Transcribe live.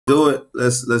do it.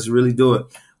 Let's really do it.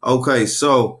 Okay,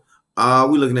 so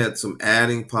we're looking at some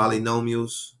adding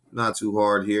polynomials. Not too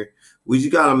hard here. We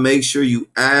just gotta make sure you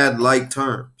add like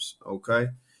terms. Okay.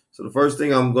 So the first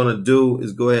thing I'm gonna do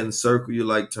is go ahead and circle your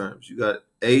like terms. You got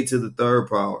a to the third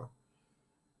power,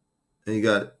 and you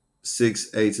got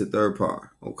 6a to the third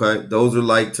power. Okay, those are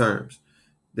like terms.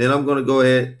 Then I'm gonna go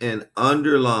ahead and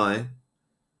underline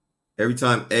every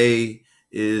time a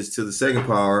is to the second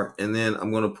power, and then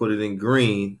I'm going to put it in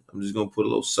green. I'm just going to put a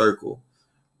little circle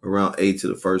around a to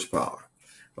the first power.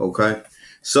 Okay,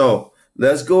 so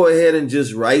let's go ahead and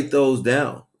just write those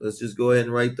down. Let's just go ahead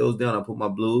and write those down. I'll put my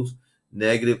blues.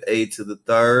 Negative a to the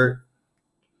third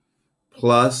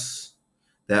plus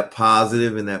that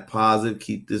positive and that positive.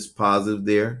 Keep this positive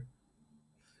there.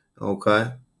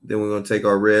 Okay, then we're going to take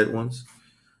our red ones.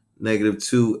 Negative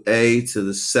 2a to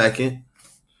the second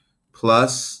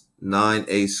plus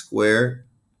 9a squared.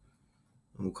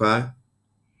 Okay,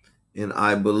 and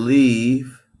I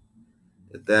believe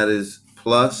that is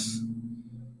plus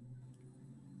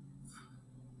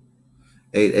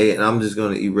 8a, and I'm just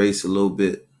going to erase a little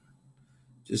bit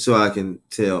just so I can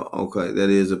tell. Okay, that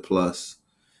is a plus,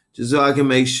 just so I can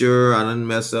make sure I didn't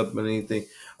mess up on anything.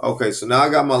 Okay, so now I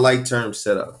got my like terms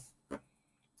set up.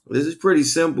 This is pretty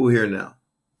simple here now,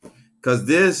 because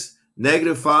this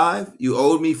negative 5, you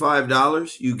owed me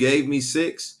 $5. You gave me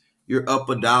 6. You're up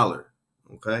 $1.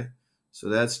 Okay, so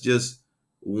that's just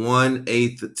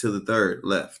 1/8 to the third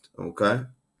left. Okay,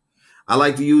 I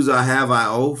like to use I have, I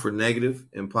owe for negative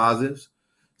and positives.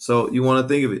 So you want to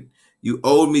think of it. You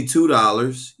owed me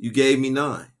 $2. You gave me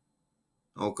 9.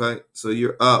 Okay, so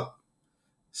you're up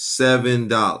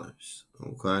 $7.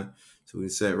 Okay, so we can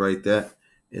set right that,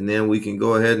 and then we can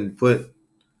go ahead and put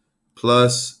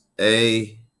plus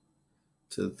a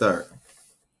to the third.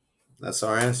 That's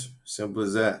our answer. Simple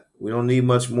as that. We don't need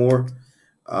much more.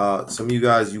 Some of you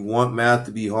guys, you want math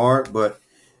to be hard, but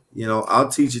you know, I'll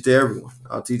teach it to everyone.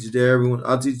 I'll teach it to everyone.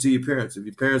 I'll teach it to your parents. If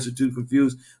your parents are too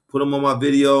confused, put them on my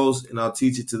videos and I'll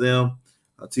teach it to them.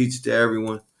 I'll teach it to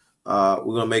everyone. We're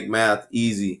gonna make math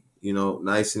easy, you know,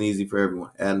 nice and easy for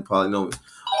everyone. Adding polynomials.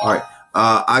 All right.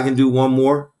 I can do one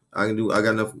more. I got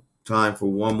enough time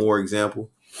for one more example.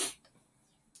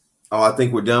 Oh, I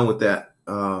think we're done with that.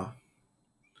 Let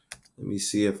me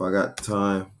see if I got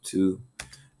time to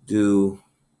do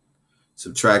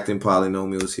subtracting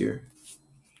polynomials here.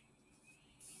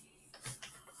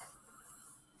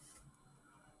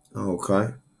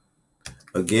 Okay.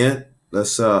 Again,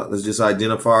 let's just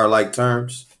identify our like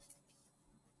terms.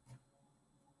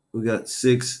 We got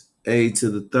 6a to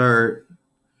the third,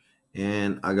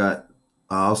 and I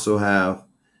also have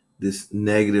this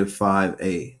negative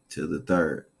 5a to the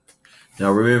third.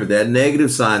 Now remember that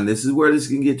negative sign, this is where this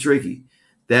can get tricky.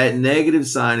 That negative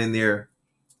sign in there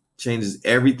changes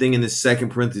everything in the second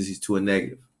parentheses to a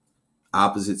negative.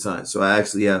 Opposite sign. So I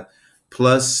actually have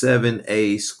plus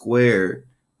 7a squared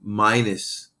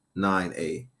minus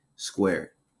 9a squared.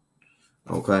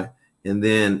 Okay. And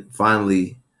then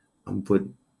finally,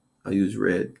 I'll use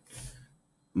red.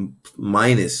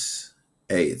 Minus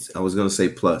a. I was going to say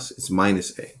plus. It's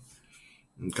minus a.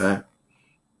 Okay.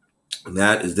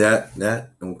 That is that.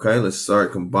 Okay, let's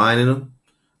start combining them.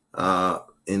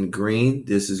 In green,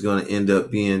 this is going to end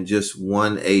up being just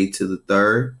 1a to the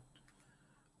third.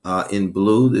 In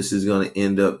blue, this is going to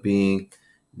end up being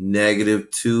negative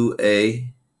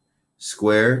 2a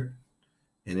squared.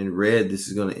 And in red, this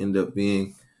is going to end up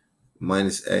being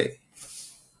minus a.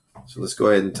 So let's go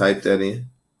ahead and type that in.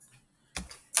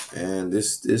 And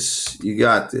this, you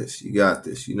got this. You got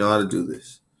this. You know how to do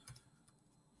this.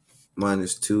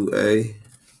 Minus 2a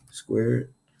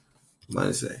squared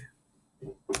minus a.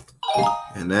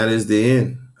 And that is the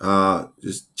end.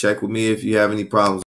 Just check with me if you have any problems.